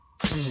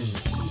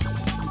And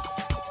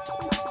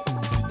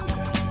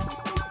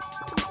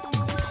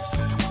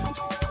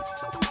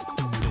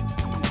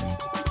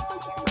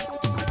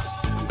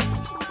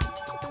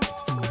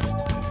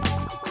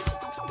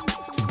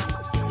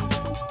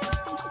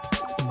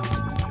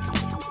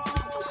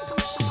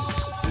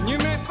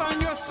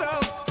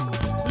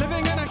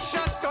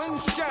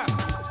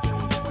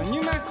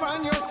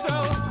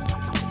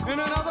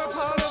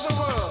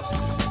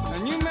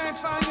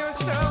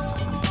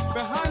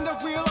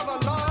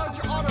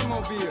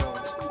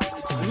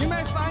you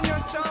may find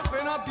yourself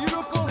in a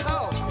beautiful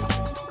house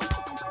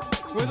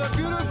with a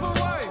beautiful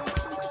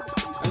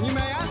wife. And you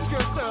may ask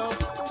yourself,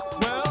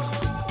 well,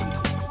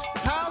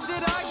 how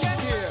did I get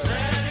here?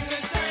 Letting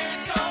the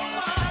days go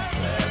by,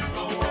 let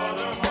the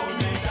water hold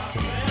me down.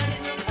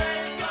 Letting the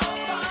days go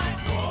by,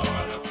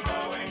 water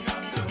flowing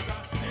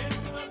underground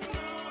into the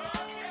blue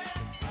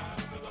again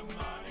after the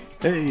money's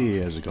gone.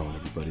 Hey, how's it going,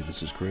 everybody?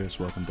 This is Chris.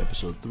 Welcome to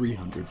episode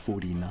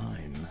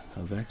 349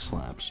 of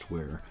X-Lapsed,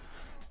 where,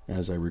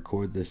 as I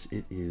record this,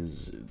 it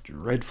is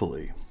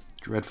dreadfully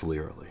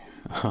early.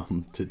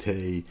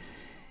 Today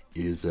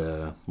is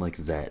like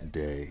that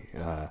day.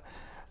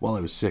 While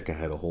I was sick, I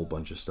had a whole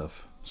bunch of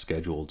stuff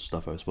scheduled,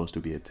 stuff I was supposed to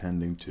be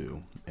attending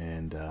to,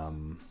 and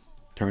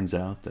turns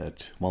out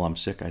that while I'm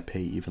sick, I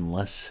pay even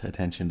less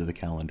attention to the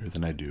calendar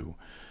than I do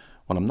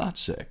when I'm not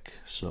sick.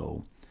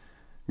 So,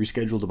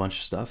 rescheduled a bunch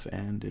of stuff,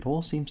 and it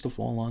all seems to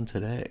fall on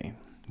today,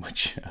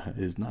 which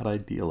is not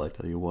ideal, I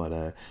tell you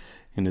what.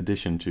 In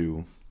addition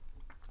to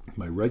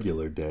my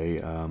regular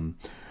day,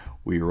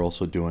 we are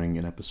also doing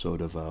an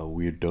episode of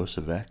Weird Dose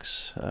of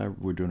X.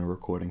 We're doing a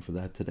recording for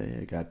that today.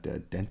 I got a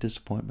dentist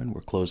appointment.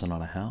 We're closing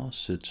on a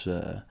house. It's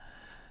a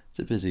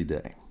busy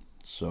day.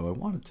 So I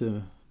wanted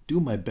to do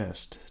my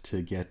best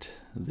to get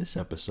this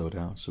episode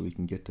out so we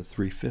can get to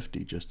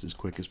 350 just as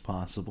quick as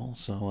possible.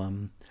 So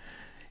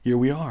here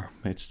we are.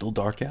 It's still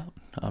dark out.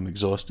 I'm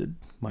exhausted.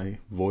 My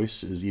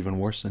voice is even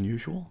worse than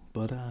usual.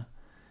 But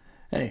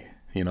hey,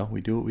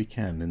 we do what we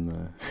can in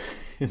the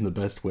in the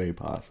best way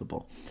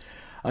possible.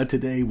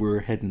 Today we're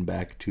heading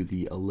back to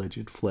the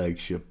alleged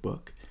flagship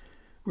book.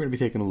 We're going to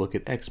be taking a look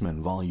at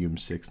X-Men Volume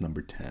 6,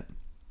 Number 10.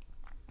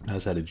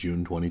 This had a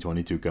June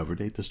 2022 cover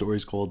date. The story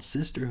is called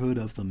Sisterhood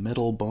of the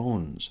Metal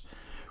Bones,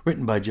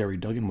 written by Jerry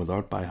Duggan with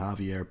art by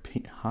Javier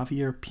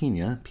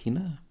Pina.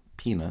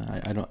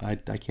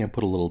 I can't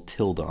put a little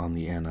tilde on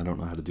the end. I don't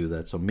know how to do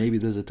that. So maybe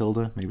there's a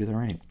tilde, maybe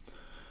there ain't.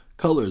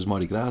 Colors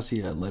Marty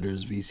Gracia,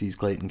 letters VC's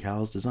Clayton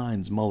Cowles,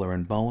 designs Muller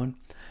and Bowen.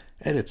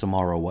 Edits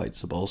Amara White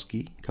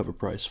Sobolski. Cover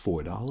price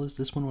 $4.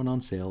 This one went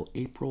on sale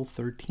April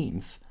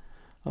 13th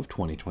of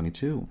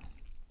 2022.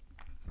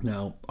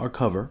 Now, our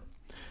cover,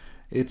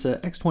 it's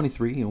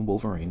X-23 and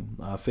Wolverine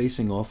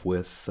facing off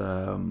with,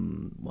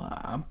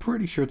 I'm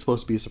pretty sure it's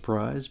supposed to be a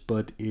surprise,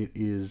 but it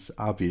is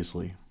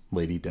obviously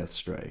Lady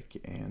Deathstrike.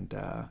 And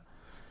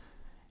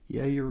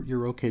yeah,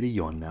 you're okay to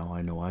yawn now.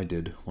 I know I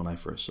did when I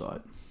first saw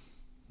it.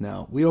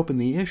 Now, we open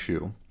the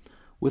issue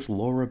with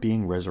Laura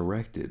being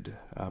resurrected,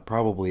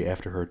 probably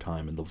after her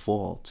time in the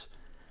vault.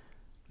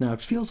 Now,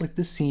 it feels like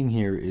this scene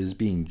here is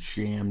being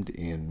jammed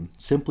in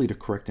simply to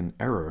correct an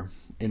error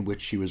in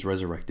which she was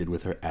resurrected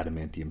with her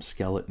adamantium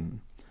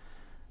skeleton.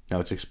 Now,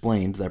 it's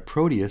explained that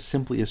Proteus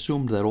simply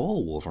assumed that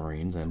all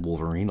Wolverines and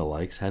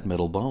Wolverine-alikes had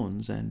metal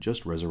bones and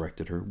just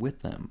resurrected her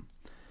with them.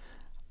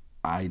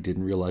 I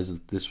didn't realize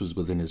that this was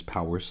within his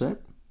power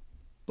set,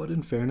 but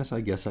in fairness,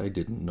 I guess I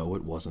didn't know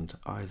it wasn't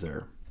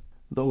either.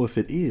 Though if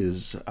it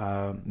is,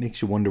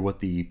 makes you wonder what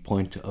the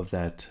point of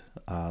that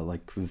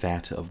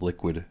vat of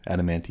liquid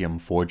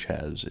adamantium Forge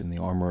has in the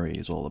armory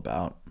is all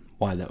about.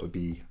 Why that would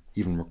be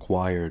even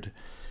required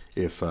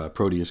if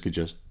Proteus could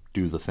just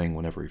do the thing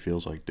whenever he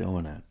feels like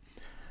doing it.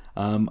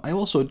 I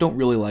also don't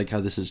really like how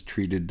this is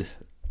treated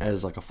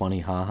as like a funny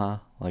haha.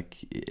 Like,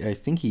 I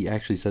think he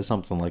actually says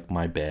something like,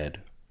 my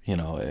bad,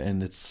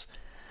 and it's,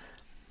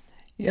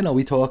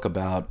 we talk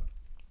about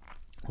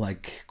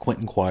like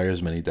Quentin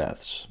Quire's many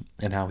deaths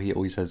and how he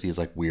always has these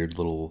like weird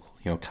little,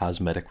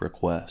 cosmetic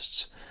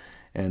requests.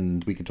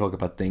 And we could talk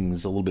about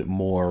things a little bit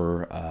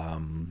more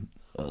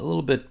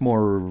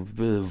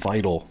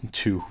vital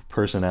to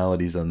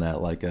personalities than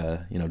that, like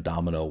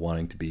Domino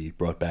wanting to be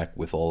brought back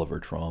with all of her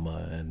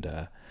trauma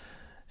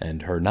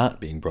and her not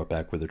being brought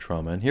back with her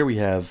trauma. And here we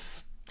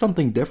have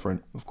something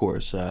different, of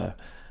course.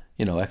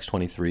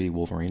 X-23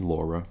 Wolverine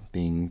Laura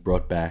being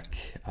brought back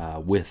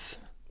with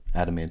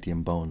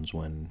adamantium bones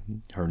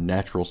when her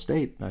natural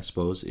state, I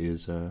suppose,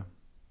 is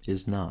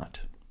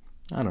not.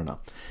 I don't know.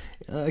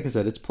 Like I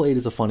said, it's played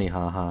as a funny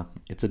haha.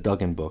 It's a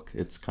Duggan book.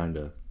 It's kind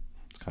of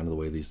the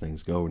way these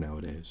things go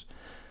nowadays.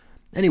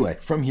 Anyway,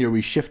 from here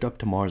we shift up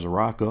to Mars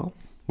Arakko,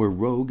 where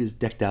Rogue is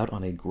decked out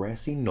on a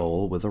grassy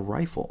knoll with a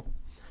rifle.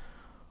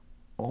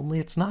 Only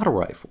it's not a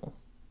rifle.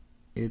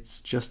 It's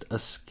just a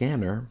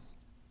scanner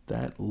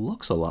that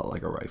looks a lot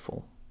like a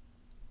rifle,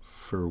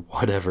 for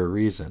whatever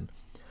reason.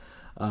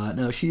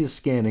 Now, she is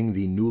scanning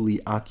the newly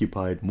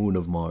occupied moon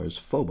of Mars,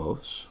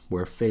 Phobos,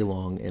 where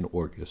Phaelong and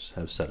Orgus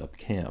have set up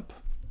camp.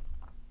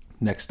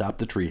 Next stop,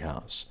 the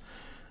treehouse.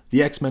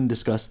 The X-Men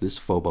discuss this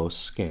Phobos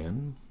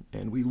scan,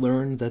 and we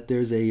learn that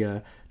there's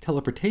a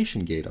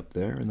teleportation gate up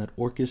there, and that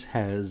Orchis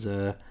has,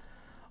 well,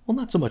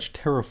 not so much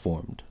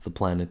terraformed the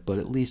planet, but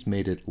at least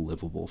made it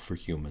livable for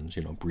humans,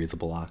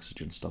 breathable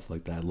oxygen, stuff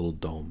like that, little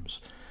domes.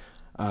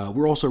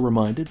 We're also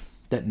reminded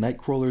that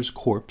Nightcrawler's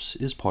corpse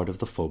is part of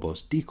the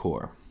Phobos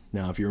decor.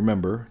 Now, if you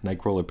remember,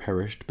 Nightcrawler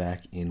perished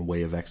back in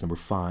Way of X number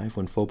 5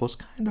 when Phobos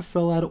kind of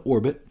fell out of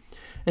orbit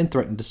and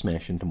threatened to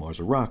smash into Mars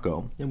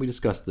Arakko, and we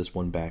discussed this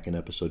one back in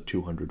episode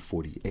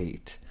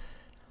 248.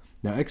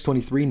 Now,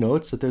 X-23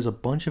 notes that there's a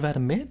bunch of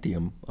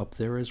adamantium up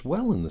there as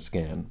well in the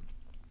scan.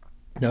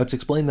 Now, it's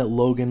explained that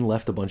Logan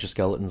left a bunch of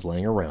skeletons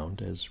laying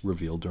around, as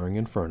revealed during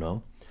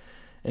Inferno,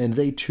 and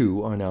they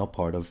too are now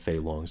part of Fei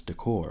Long's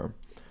decor.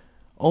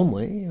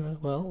 Only,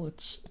 well,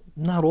 it's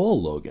not all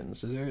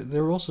Logans.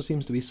 There also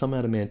seems to be some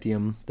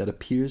adamantium that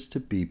appears to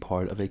be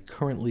part of a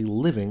currently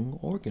living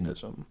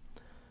organism.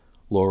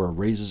 Laura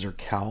raises her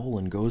cowl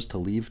and goes to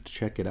leave to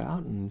check it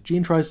out, and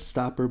Jean tries to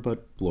stop her,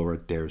 but Laura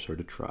dares her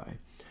to try.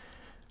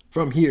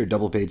 From here,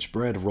 double-page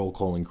spread of roll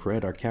call and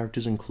cred, our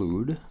characters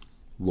include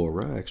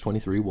Laura,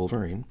 X-23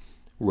 Wolverine,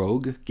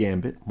 Rogue,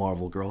 Gambit,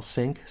 Marvel Girl,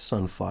 Synch,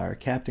 Sunfire,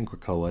 Captain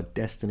Krakoa,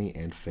 Destiny,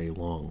 and Fei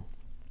Long.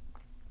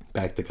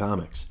 Back to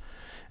comics.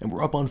 And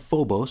we're up on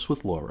Phobos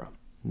with Laura.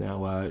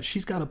 Now,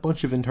 she's got a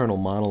bunch of internal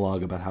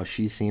monologue about how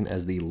she's seen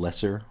as the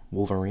lesser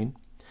Wolverine.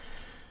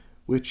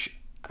 Which,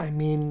 I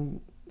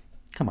mean,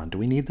 come on, do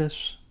we need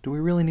this? Do we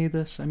really need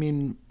this? I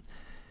mean,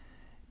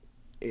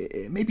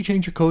 maybe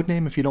change your code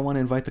name if you don't want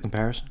to invite the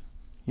comparison.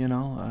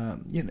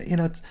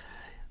 It's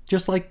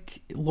just like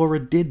Laura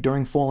did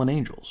during Fallen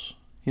Angels.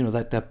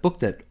 That book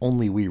that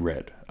only we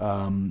read.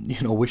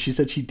 Where she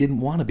said she didn't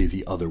want to be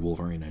the other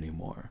Wolverine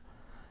anymore.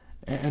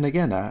 And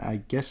again,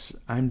 I guess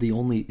I'm the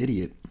only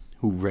idiot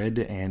who read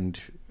and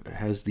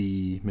has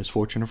the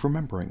misfortune of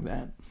remembering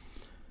that.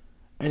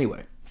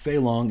 Anyway, Fei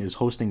Long is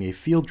hosting a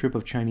field trip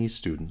of Chinese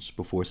students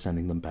before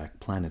sending them back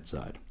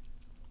planetside.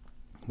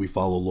 We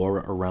follow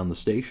Laura around the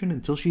station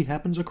until she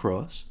happens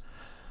across,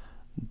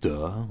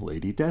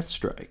 Lady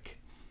Deathstrike.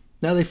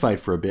 Now they fight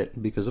for a bit,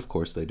 because of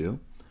course they do.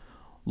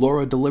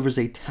 Laura delivers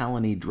a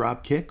Talon-y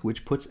dropkick,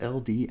 which puts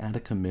LD out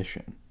of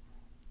commission.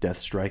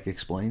 Deathstrike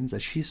explains that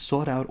she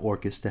sought out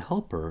Orchis to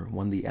help her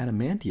when the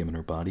adamantium in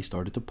her body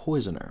started to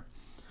poison her,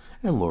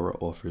 and Laura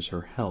offers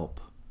her help.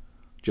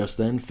 Just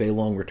then, Fei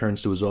Long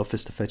returns to his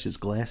office to fetch his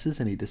glasses,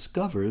 and he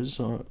discovers,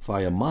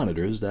 via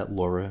monitors, that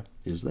Laura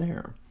is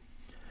there.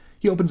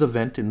 He opens a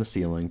vent in the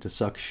ceiling to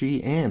suck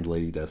she and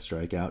Lady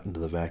Deathstrike out into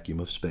the vacuum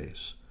of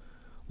space.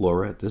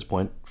 Laura, at this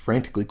point,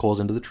 frantically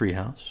calls into the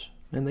treehouse,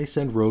 and they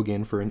send Rogue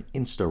in for an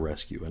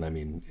insta-rescue, and I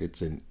mean,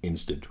 it's an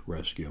instant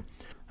rescue.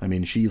 I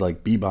mean, she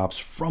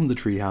bebops from the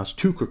treehouse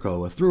to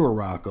Krakoa, through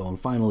Arakko, and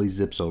finally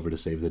zips over to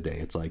save the day.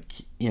 It's like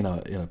in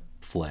a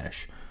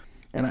flash.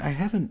 And I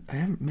haven't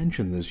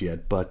mentioned this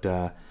yet, but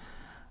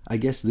I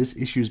guess this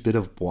issue's bit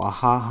of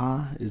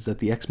bwahaha is that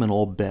the X-Men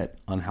all bet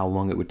on how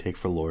long it would take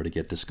for Laura to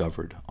get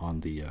discovered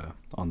on the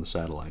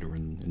satellite or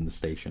in the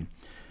station.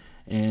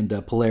 And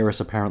Polaris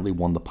apparently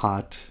won the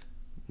pot.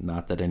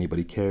 Not that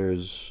anybody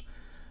cares,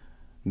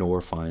 nor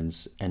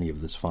finds any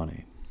of this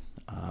funny.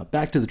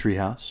 Back to the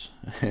treehouse,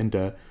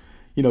 and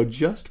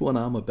just when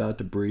I'm about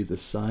to breathe a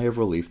sigh of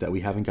relief that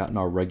we haven't gotten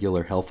our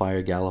regular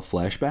Hellfire Gala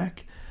flashback,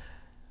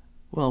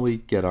 well, we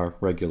get our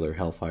regular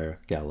Hellfire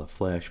Gala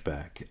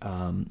flashback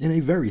in a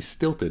very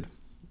stilted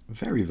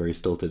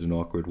and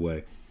awkward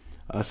way.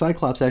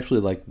 Cyclops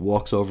actually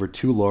walks over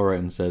to Laura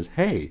and says,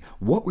 "Hey,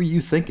 what were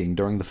you thinking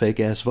during the fake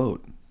ass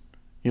vote?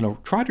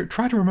 Try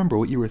to remember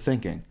what you were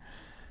thinking."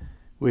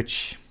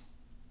 Which,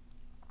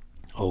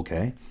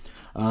 okay.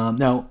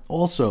 Now,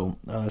 also,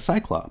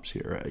 Cyclops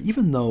here,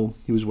 even though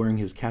he was wearing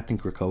his Captain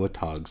Krakoa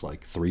togs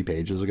 3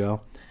 pages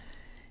ago,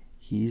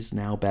 he's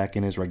now back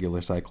in his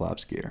regular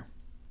Cyclops gear.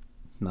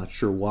 Not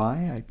sure why,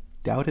 I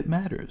doubt it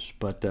matters,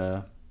 but,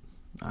 I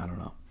don't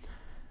know.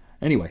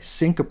 Anyway,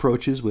 Synch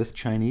approaches with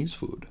Chinese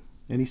food,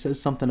 and he says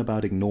something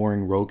about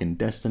ignoring Rogue and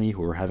Destiny,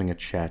 who are having a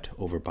chat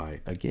over by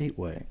a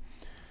gateway.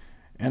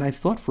 And I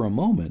thought for a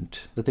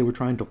moment that they were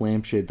trying to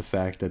lampshade the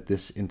fact that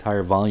this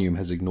entire volume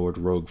has ignored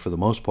Rogue for the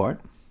most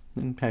part.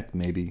 And heck,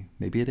 maybe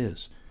it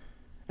is.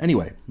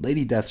 Anyway,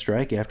 Lady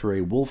Deathstrike, after a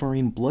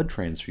Wolverine blood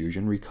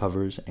transfusion,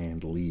 recovers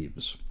and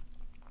leaves.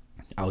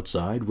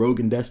 Outside,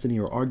 Rogue and Destiny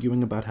are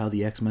arguing about how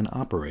the X-Men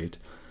operate,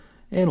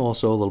 and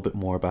also a little bit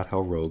more about how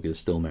Rogue is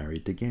still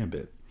married to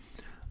Gambit.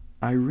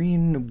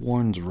 Irene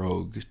warns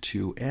Rogue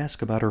to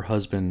ask about her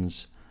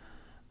husband's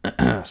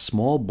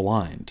small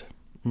blind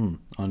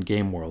on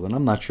Game World, and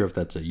I'm not sure if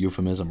that's a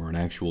euphemism or an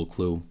actual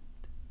clue.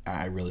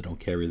 I really don't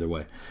care either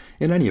way.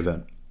 In any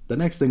event, the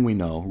next thing we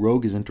know,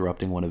 Rogue is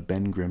interrupting one of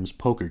Ben Grimm's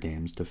poker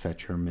games to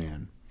fetch her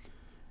man.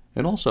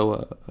 And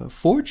also,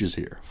 Forge is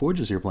here. Forge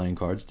is here playing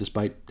cards,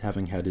 despite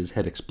having had his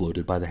head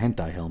exploded by the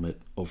hentai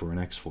helmet over an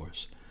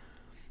X-Force.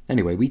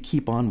 Anyway, we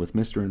keep on with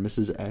Mr. and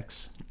Mrs.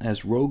 X,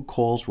 as Rogue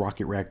calls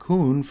Rocket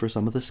Raccoon for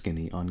some of the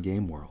skinny on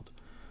Game World.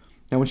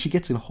 Now, when she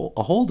gets a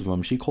hold of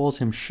him, she calls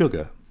him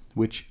Sugar,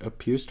 which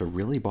appears to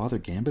really bother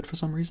Gambit for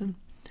some reason.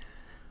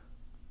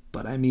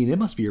 But I mean, it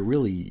must be a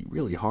really,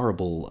 really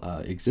horrible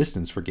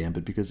existence for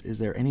Gambit, because is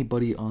there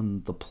anybody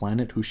on the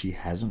planet who she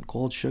hasn't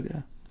called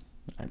Sugar?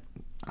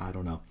 I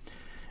don't know.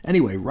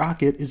 Anyway,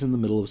 Rocket is in the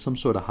middle of some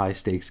sort of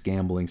high-stakes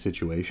gambling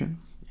situation,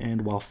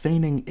 and while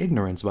feigning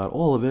ignorance about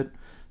all of it,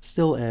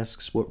 still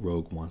asks what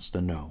Rogue wants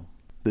to know.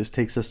 This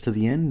takes us to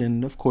the end,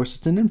 and of course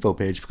it's an info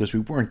page, because we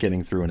weren't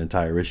getting through an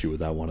entire issue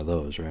without one of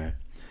those, right?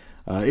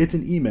 It's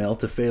an email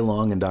to Fei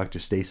Long and Dr.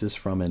 Stasis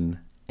from an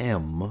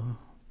M,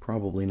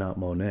 probably not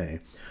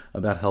Monet,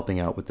 about helping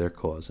out with their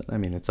cause. I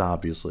mean, it's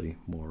obviously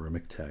Moira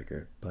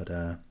McTaggart,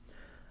 but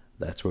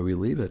that's where we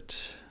leave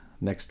it.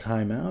 Next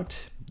time out,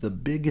 the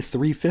big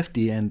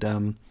 350,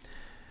 and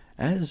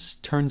as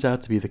turns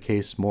out to be the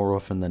case more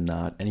often than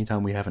not,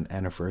 anytime we have an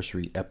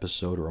anniversary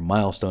episode or a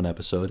milestone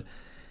episode,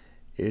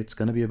 it's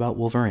going to be about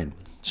Wolverine.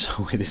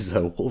 So it is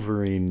a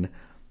Wolverine,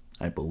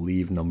 I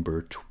believe,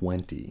 number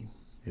 20.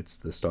 It's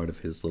the start of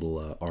his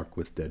little arc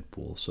with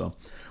Deadpool. So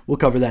we'll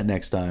cover that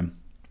next time.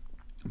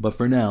 But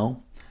for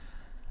now,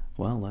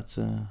 well, let's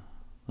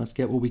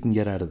get what we can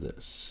get out of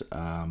this.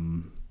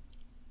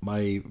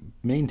 My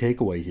main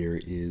takeaway here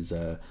is,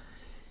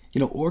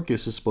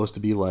 Orchis is supposed to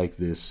be like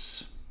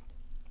this,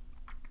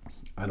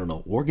 I don't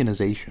know,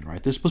 organization,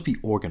 right? They're supposed to be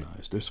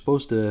organized. They're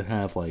supposed to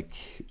have, like,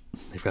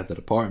 they've got the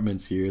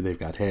departments here, they've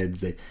got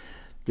heads.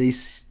 They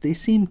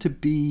seem to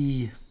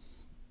be,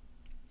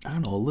 I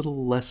don't know, a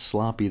little less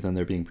sloppy than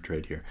they're being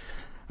portrayed here.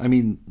 I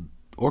mean,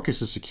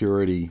 Orchis'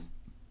 security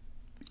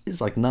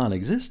is like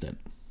non-existent,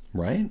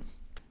 right?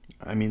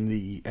 I mean,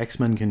 the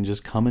X-Men can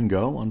just come and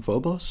go on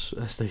Phobos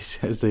as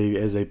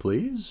they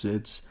please.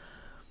 It's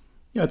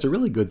a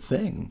really good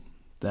thing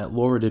that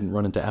Laura didn't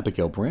run into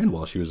Abigail Brand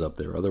while she was up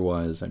there.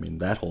 Otherwise, I mean,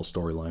 that whole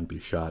storyline be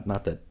shot.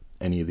 Not that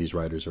any of these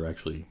writers are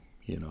actually,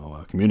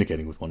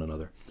 communicating with one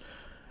another.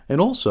 And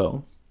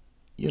also,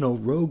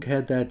 Rogue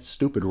had that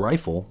stupid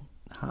rifle.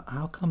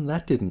 How come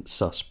that didn't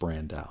suss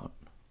Brand out?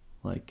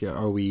 Like,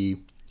 are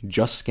we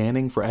just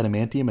scanning for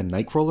adamantium and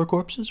Nightcrawler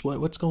corpses?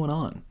 What's going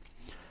on?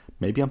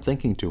 Maybe I'm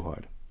thinking too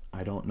hard.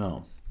 I don't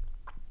know.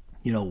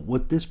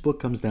 What this book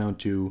comes down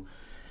to,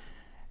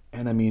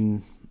 and I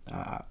mean,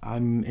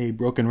 I'm a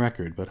broken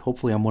record, but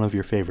hopefully I'm one of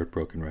your favorite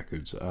broken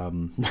records.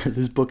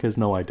 This book has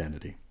no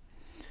identity.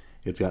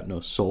 It's got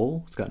no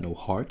soul. It's got no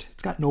heart.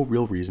 It's got no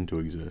real reason to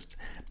exist,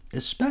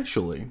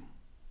 especially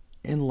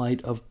in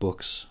light of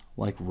books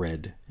like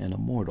Red and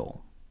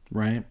Immortal,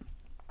 right?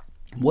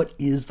 What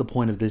is the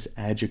point of this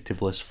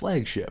adjectiveless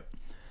flagship?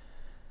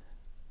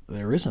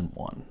 There isn't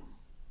one.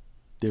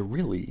 There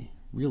really,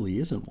 really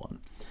isn't one.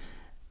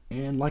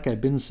 And like I've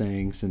been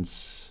saying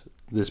since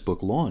this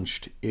book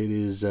launched, it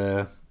is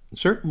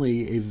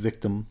certainly a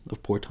victim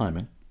of poor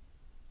timing,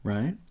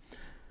 right?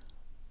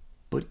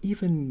 But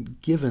even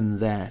given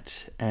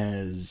that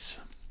as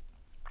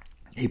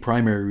a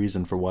primary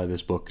reason for why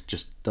this book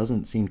just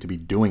doesn't seem to be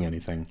doing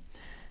anything,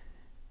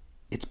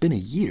 it's been a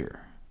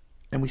year,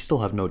 and we still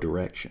have no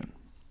direction,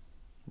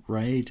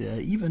 right?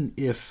 Even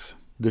if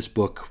this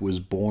book was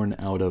born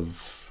out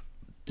of,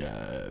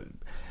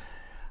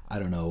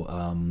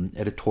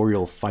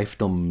 editorial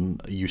fiefdom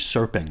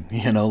usurping,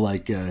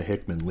 like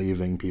Hickman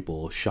leaving,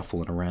 people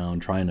shuffling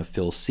around, trying to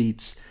fill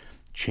seats,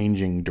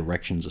 changing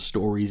directions of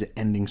stories,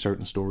 ending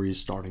certain stories,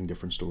 starting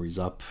different stories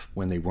up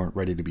when they weren't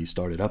ready to be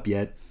started up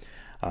yet,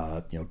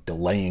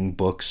 delaying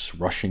books,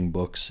 rushing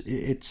books.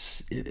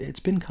 It's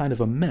been kind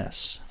of a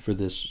mess for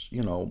this,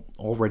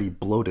 already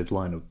bloated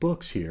line of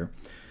books here.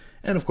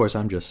 And of course,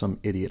 I'm just some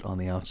idiot on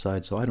the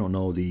outside, so I don't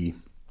know the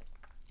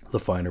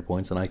finer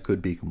points, and I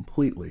could be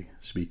completely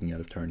speaking out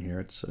of turn here.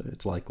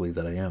 It's likely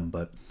that I am,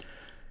 but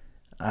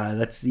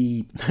that's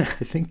I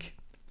think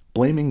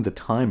blaming the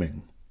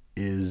timing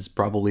is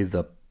probably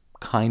the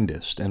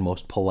kindest and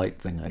most polite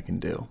thing I can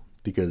do,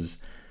 because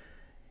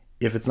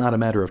if it's not a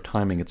matter of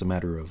timing, it's a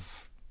matter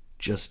of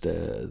just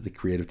the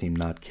creative team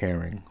not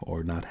caring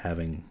or not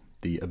having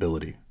the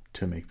ability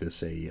to make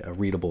this a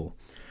readable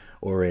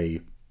or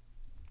a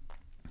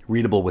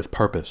readable with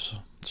purpose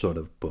sort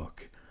of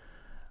book.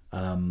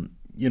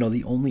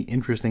 The only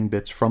interesting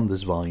bits from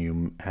this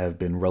volume have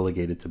been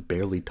relegated to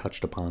barely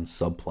touched upon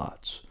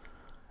subplots.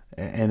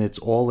 And it's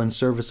all in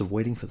service of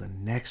waiting for the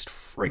next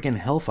friggin'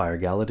 Hellfire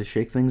Gala to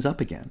shake things up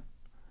again.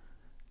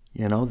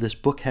 This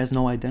book has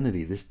no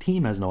identity. This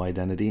team has no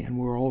identity, and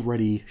we're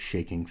already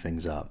shaking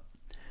things up.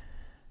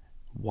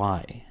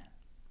 Why?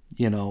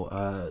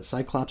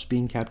 Cyclops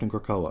being Captain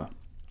Krakoa.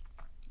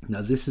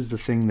 Now, this is the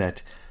thing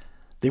that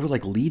they were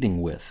like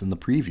leading with in the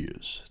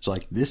previews. It's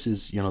like, this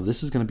is going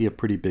to be a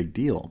pretty big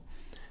deal.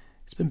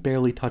 It's been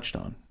barely touched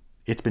on.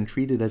 It's been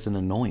treated as an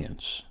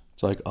annoyance.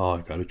 It's like, oh,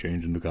 I gotta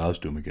change into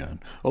costume again.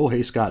 Oh,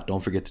 hey, Scott,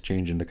 don't forget to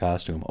change into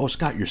costume. Oh,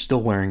 Scott, you're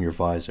still wearing your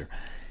visor.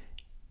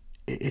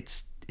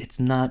 It's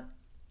not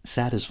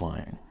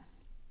satisfying.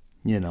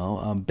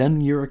 Ben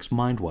Urich's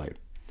mind wipe.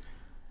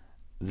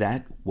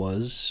 That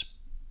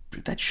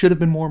should have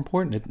been more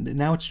important.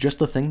 Now it's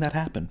just a thing that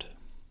happened.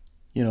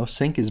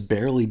 Sync is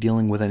barely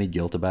dealing with any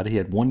guilt about it. He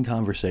had one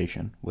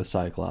conversation with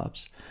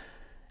Cyclops.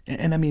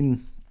 And I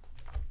mean,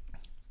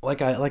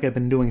 I've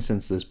been doing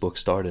since this book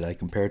started, I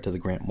compare it to the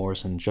Grant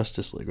Morrison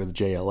Justice League or the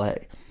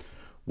JLA,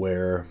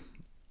 where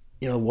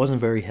it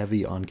wasn't very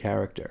heavy on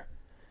character.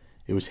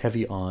 It was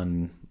heavy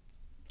on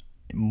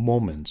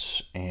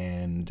moments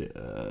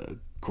and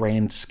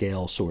grand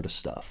scale sort of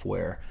stuff.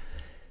 Where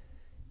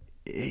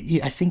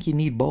I think you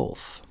need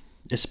both,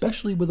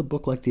 especially with a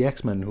book like the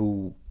X-Men,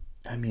 who,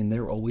 I mean,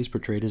 they're always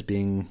portrayed as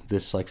being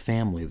this like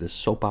family, this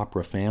soap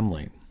opera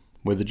family,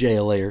 where the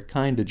JLA are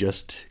kind of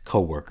just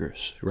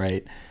co-workers,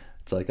 right?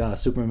 It's like,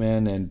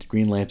 Superman and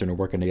Green Lantern are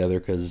working together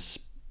because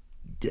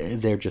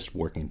they're just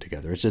working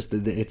together. It's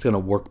going to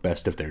work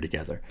best if they're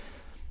together.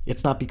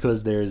 It's not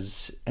because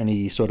there's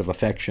any sort of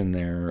affection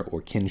there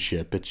or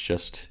kinship. It's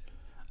just,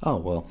 oh,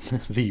 well,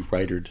 the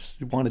writer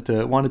just wanted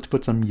to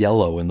put some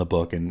yellow in the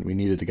book, and we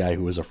needed a guy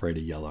who was afraid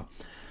of yellow.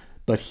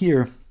 But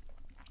here,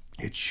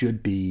 it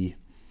should be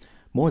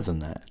more than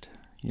that,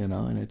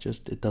 and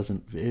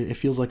it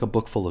feels like a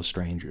book full of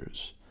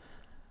strangers.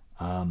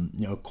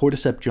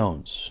 Cordyceps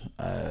Jones,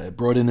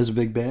 brought in as a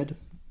big bad,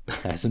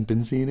 hasn't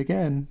been seen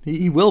again.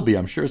 He will be,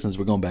 I'm sure, since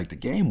we're going back to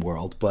Game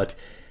World, but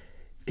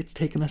it's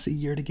taken us a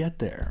year to get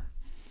there.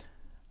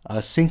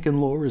 Sink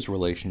and Laura's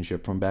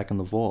relationship from back in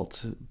the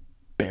vault,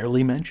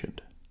 barely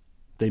mentioned.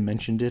 They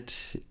mentioned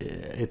it,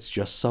 it's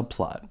just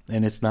subplot,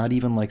 and it's not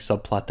even like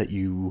subplot that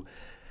you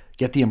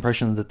get the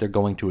impression that they're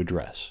going to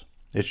address.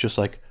 It's just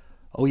like,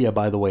 oh yeah,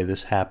 by the way,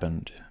 this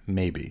happened,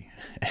 maybe.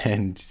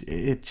 And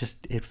it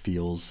just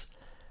feels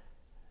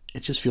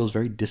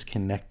very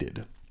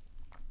disconnected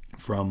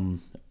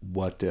from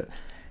what,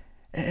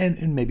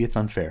 and maybe it's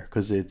unfair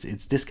because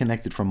it's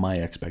disconnected from my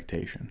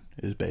expectation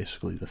is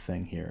basically the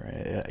thing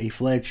here. A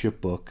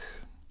flagship book,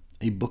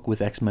 a book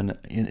with X-Men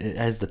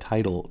as the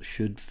title,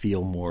 should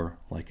feel more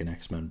like an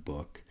X-Men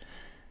book.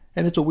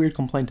 And it's a weird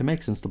complaint to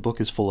make since the book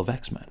is full of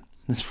X-Men.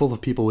 It's full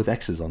of people with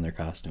X's on their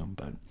costume,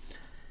 but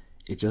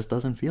it just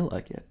doesn't feel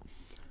like it.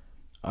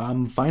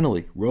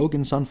 Finally, Rogue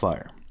and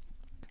Sunfire.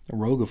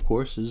 Rogue, of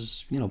course,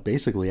 is,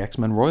 basically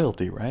X-Men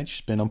royalty, right?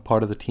 She's been a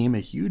part of the team, a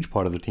huge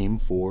part of the team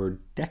for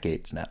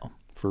decades now,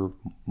 for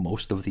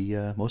most of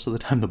the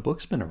time the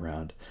book's been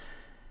around.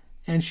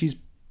 And she's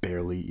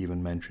barely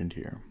even mentioned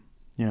here.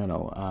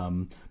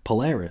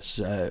 Polaris,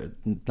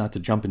 not to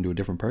jump into a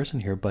different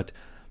person here, but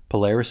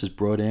Polaris is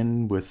brought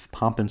in with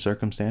pomp and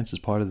circumstance as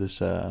part of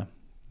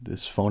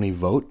this phony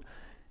vote.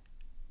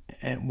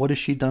 And what has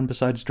she done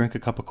besides drink a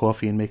cup of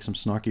coffee and make some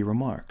snarky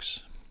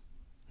remarks?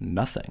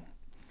 Nothing.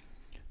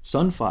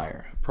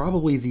 Sunfire,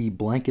 probably the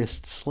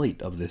blankest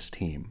slate of this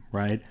team,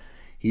 right?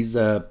 He's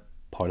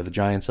part of the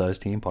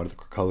giant-sized team, part of the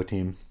Krakoa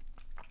team.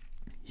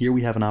 Here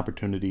we have an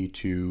opportunity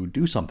to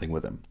do something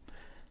with him.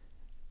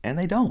 And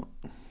they don't.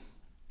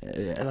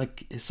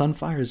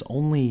 Sunfire's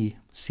only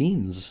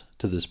scenes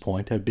to this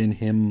point have been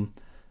him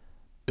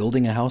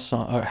building a house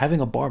or having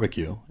a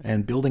barbecue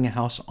and building a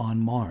house on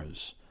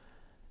Mars.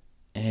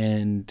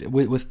 And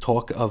with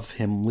talk of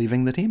him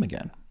leaving the team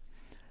again.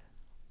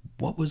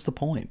 What was the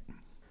point?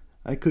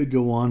 I could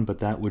go on, but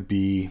that would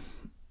be,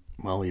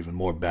 well, even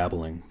more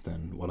babbling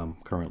than what I'm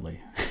currently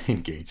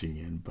engaging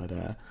in. But,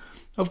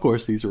 of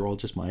course, these are all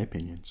just my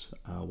opinions.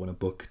 When a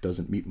book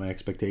doesn't meet my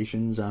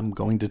expectations, I'm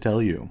going to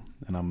tell you.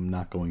 And I'm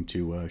not going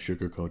to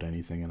sugarcoat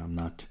anything, and I'm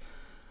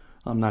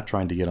not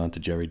trying to get onto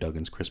Jerry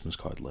Duggan's Christmas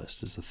card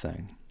list, is the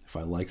thing. If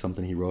I like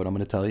something he wrote, I'm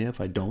going to tell you. If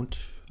I don't,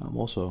 I'm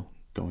also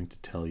going to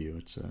tell you.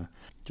 It's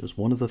just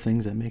one of the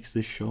things that makes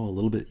this show a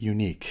little bit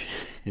unique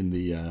in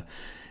the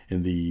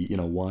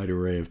wide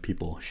array of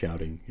people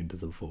shouting into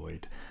the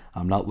void.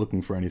 I'm not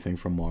looking for anything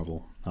from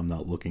Marvel. I'm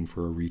not looking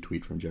for a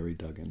retweet from Jerry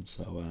Duggan.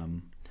 So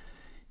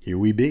here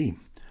we be.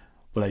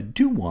 What I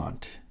do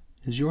want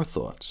is your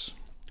thoughts.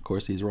 Of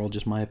course, these are all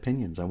just my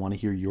opinions. I want to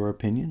hear your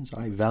opinions.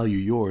 I value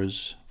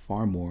yours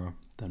far more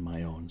than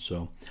my own.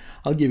 So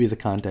I'll give you the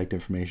contact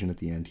information at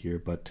the end here.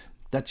 But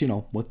that's,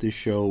 what this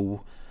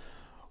show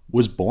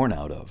was born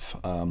out of.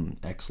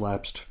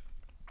 X-Lapsed,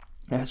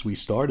 as we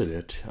started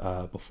it,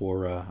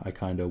 before I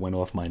kind of went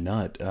off my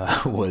nut,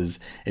 was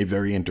a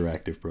very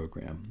interactive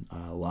program.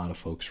 A lot of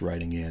folks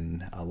writing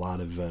in, a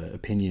lot of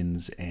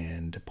opinions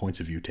and points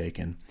of view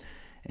taken.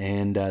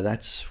 And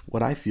that's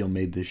what I feel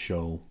made this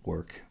show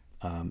work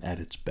at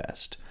its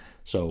best.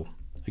 So,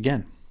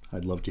 again,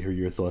 I'd love to hear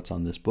your thoughts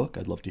on this book.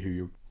 I'd love to hear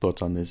your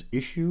thoughts on this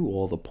issue,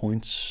 all the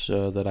points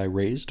that I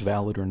raised,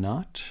 valid or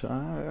not.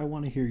 I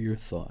want to hear your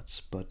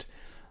thoughts, but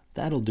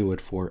that'll do it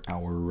for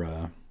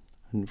our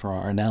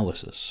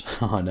analysis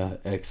on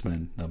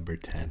X-Men number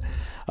 10.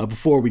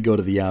 Before we go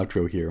to the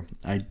outro here,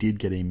 I did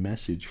get a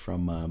message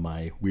from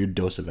my Weird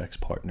Dose of X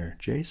partner,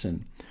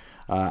 Jason.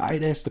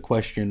 I'd asked the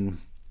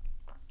question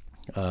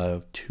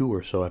 2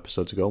 or so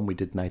episodes ago when we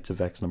did Knights of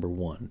X number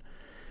 1,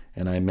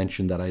 and I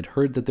mentioned that I'd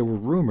heard that there were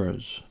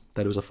rumors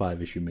that it was a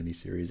 5-issue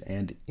miniseries,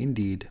 and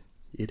indeed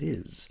it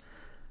is.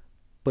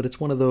 But it's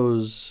one of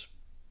those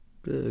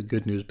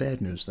good news,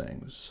 bad news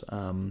things.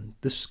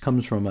 This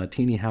comes from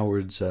Teeny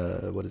Howard's,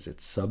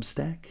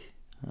 Substack?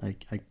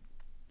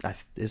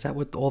 Is that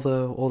what all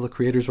the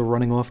creators were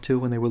running off to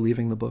when they were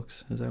leaving the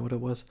books? Is that what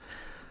it was?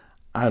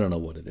 I don't know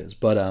what it is,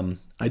 but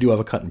I do have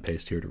a cut and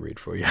paste here to read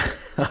for you.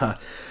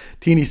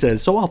 Teeny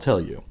says, so I'll tell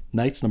you,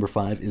 Nights number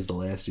 5 is the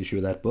last issue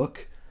of that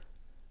book,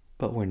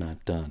 but we're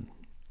not done.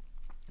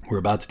 We're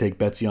about to take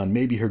Betsy on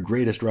maybe her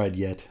greatest ride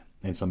yet,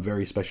 and some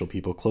very special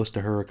people close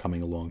to her are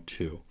coming along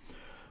too.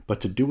 But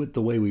to do it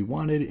the way we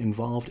wanted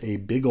involved a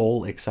big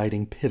ol'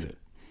 exciting pivot.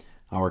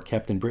 Our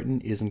Captain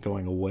Britain isn't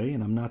going away,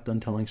 and I'm not done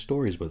telling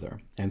stories with her.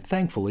 And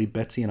thankfully,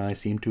 Betsy and I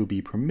seem to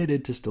be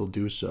permitted to still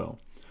do so.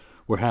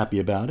 We're happy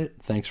about it.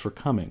 Thanks for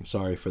coming.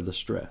 Sorry for the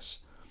stress.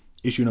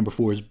 Issue number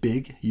 4 is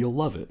big. You'll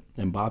love it.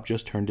 And Bob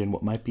just turned in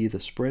what might be the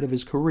spread of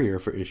his career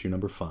for issue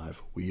number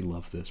 5. We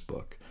love this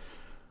book.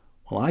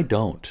 Well, I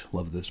don't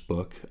love this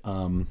book,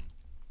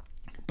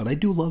 but I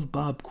do love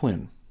Bob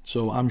Quinn.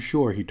 So I'm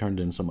sure he turned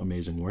in some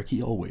amazing work.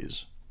 He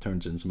always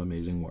turns in some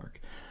amazing work.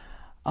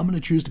 I'm going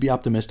to choose to be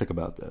optimistic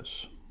about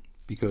this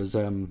because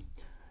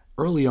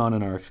early on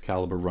in our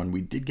Excalibur run, we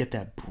did get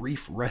that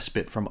brief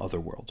respite from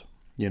Otherworld.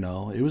 You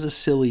know, it was a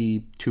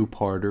silly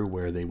 2-parter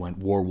where they went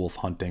werewolf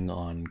hunting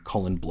on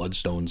Cullen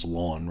Bloodstone's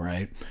lawn,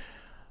 right?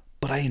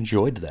 But I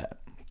enjoyed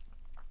that.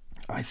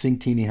 I think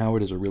Teenie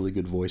Howard is a really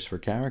good voice for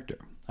character.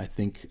 I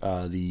think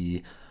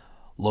the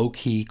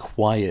low-key,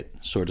 quiet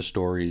sort of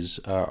stories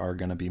are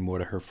going to be more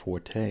to her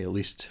forte, at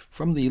least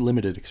from the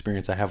limited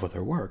experience I have with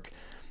her work,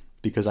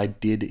 because I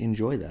did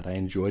enjoy that. I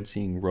enjoyed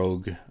seeing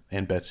Rogue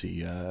and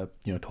Betsy,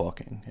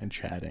 talking and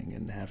chatting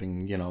and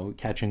having,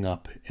 catching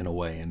up in a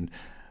way and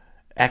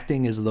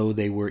acting as though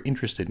they were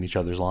interested in each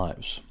other's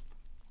lives.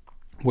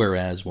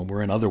 Whereas when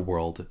we're in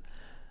Otherworld,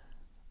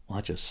 well,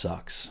 it just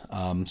sucks.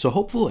 So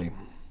hopefully,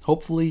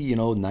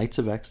 Knights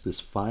of X,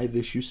 this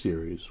 5-issue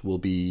series, will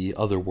be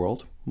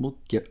Otherworld. We'll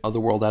get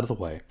Otherworld out of the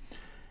way.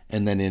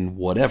 And then in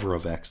whatever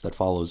of X that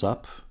follows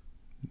up,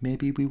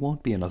 maybe we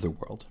won't be in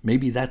Otherworld.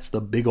 Maybe that's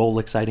the big old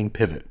exciting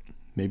pivot.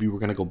 Maybe we're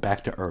going to go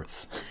back to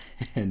Earth.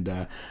 And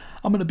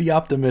I'm going to be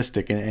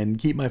optimistic and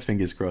keep my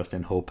fingers crossed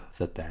and hope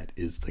that that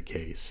is the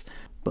case.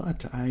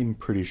 But I'm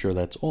pretty sure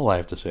that's all I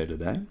have to say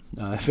today.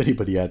 If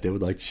anybody out there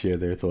would like to share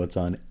their thoughts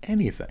on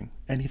anything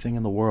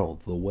in the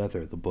world, the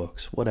weather, the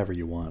books, whatever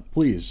you want,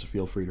 please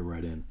feel free to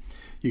write in.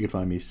 You can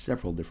find me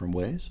several different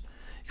ways.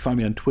 You can find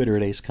me on Twitter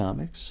at Ace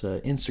Comics,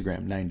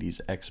 Instagram 90s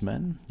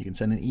X-Men. You can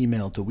send an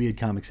email to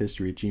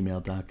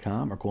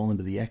weirdcomicshistory@gmail.com or call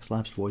into the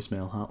X-Lapsed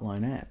voicemail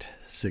hotline at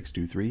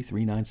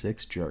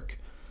 623-396-JERK.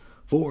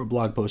 For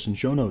blog posts and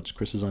show notes,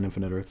 Chris is on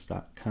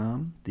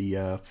InfiniteEarths.com, the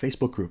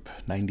Facebook group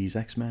 90s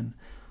X-Men.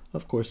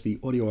 Of course, the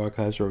audio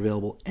archives are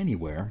available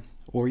anywhere,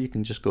 or you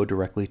can just go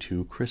directly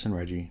to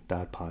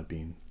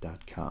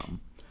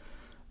chrisandreggie.podbean.com.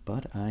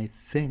 But I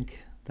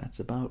think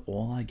that's about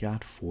all I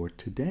got for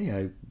today.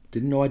 I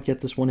didn't know I'd get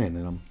this one in,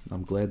 and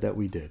I'm glad that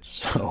we did.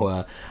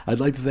 So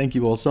I'd like to thank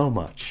you all so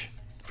much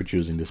for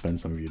choosing to spend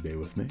some of your day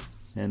with me.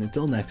 And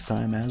until next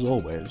time, as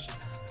always,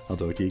 I'll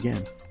talk to you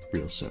again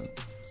real soon.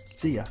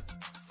 See ya.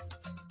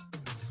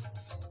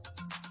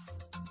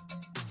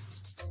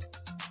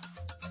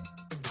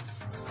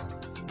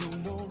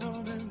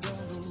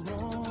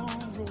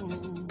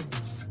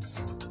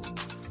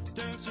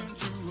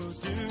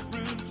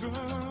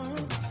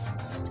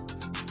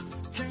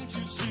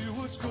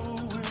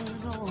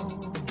 Going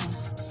on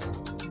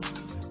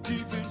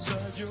deep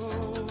inside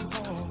your